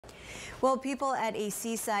Well, people at a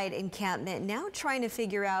Seaside encampment now trying to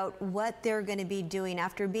figure out what they're going to be doing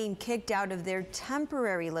after being kicked out of their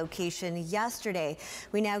temporary location yesterday.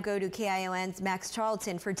 We now go to KION's Max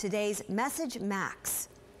Charlton for today's Message Max.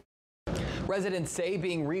 Residents say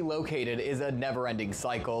being relocated is a never-ending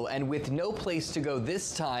cycle, and with no place to go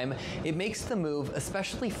this time, it makes the move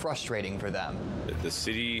especially frustrating for them. The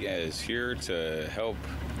city is here to help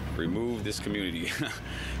remove this community,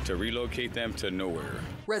 to relocate them to nowhere.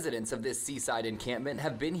 Residents of this Seaside encampment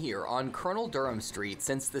have been here on Colonel Durham Street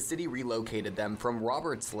since the city relocated them from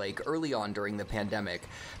Roberts Lake early on during the pandemic.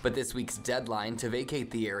 But this week's deadline to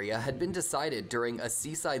vacate the area had been decided during a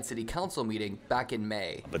Seaside City Council meeting back in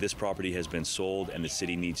May. But this property has been sold and the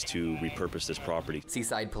city needs to repurpose this property.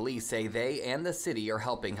 Seaside police say they and the city are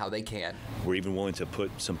helping how they can. We're even willing to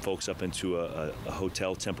put some folks up into a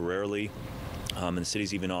hotel temporarily. And the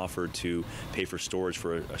city's even offered to pay for storage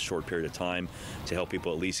for a short period of time to help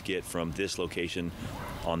people at least get from this location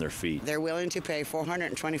on their feet. They're willing to pay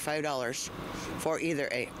 $425 for either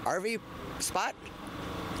a RV spot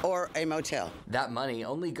or a motel. That money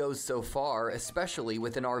only goes so far, especially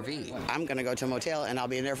with an RV. I'm going to go to a motel and I'll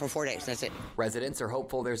be in there for 4 days. That's it. Residents are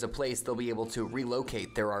hopeful there's a place they'll be able to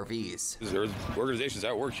relocate their RVs. There's organizations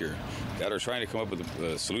that work here that are trying to come up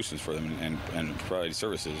with solutions for them and provide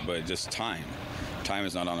services, but just time. Time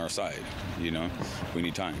is not on our side, you know? We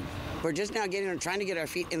need time. We're just now trying to get our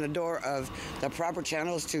feet in the door of the proper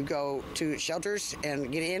channels to go to shelters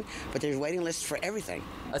and get in, but there's waiting lists for everything.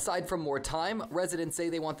 Aside from more time, residents say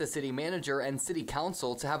they want the city manager and city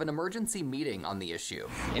council to have an emergency meeting on the issue.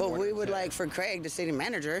 Well, we would like for Craig, the city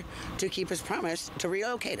manager, to keep his promise to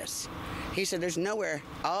relocate us. He said there's nowhere,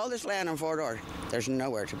 all this land on Fort Ord, there's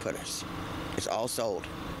nowhere to put us. It's all sold.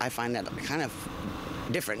 I find that kind of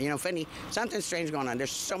different. You know, Finney, something's strange going on.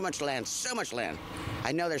 There's so much land, so much land.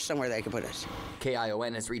 I know there's somewhere they could put us.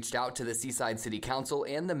 KION has reached out to the Seaside City Council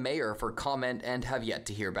and the mayor for comment and have yet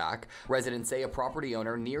to hear back. Residents say a property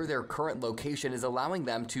owner near their current location is allowing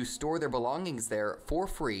them to store their belongings there for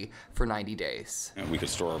free for 90 days. We could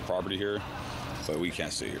store our property here, but we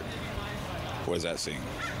can't stay here. What is that saying?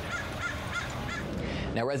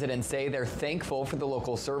 Now, residents say they're thankful for the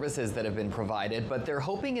local services that have been provided, but they're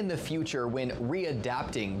hoping in the future when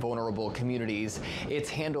readapting vulnerable communities, it's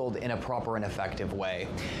handled in a proper and effective way.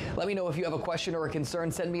 Let me know if you have a question or a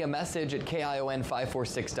concern. Send me a message at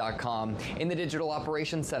KION546.com. In the Digital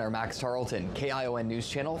Operations Center, Max Tarleton, KION News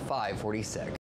Channel 546.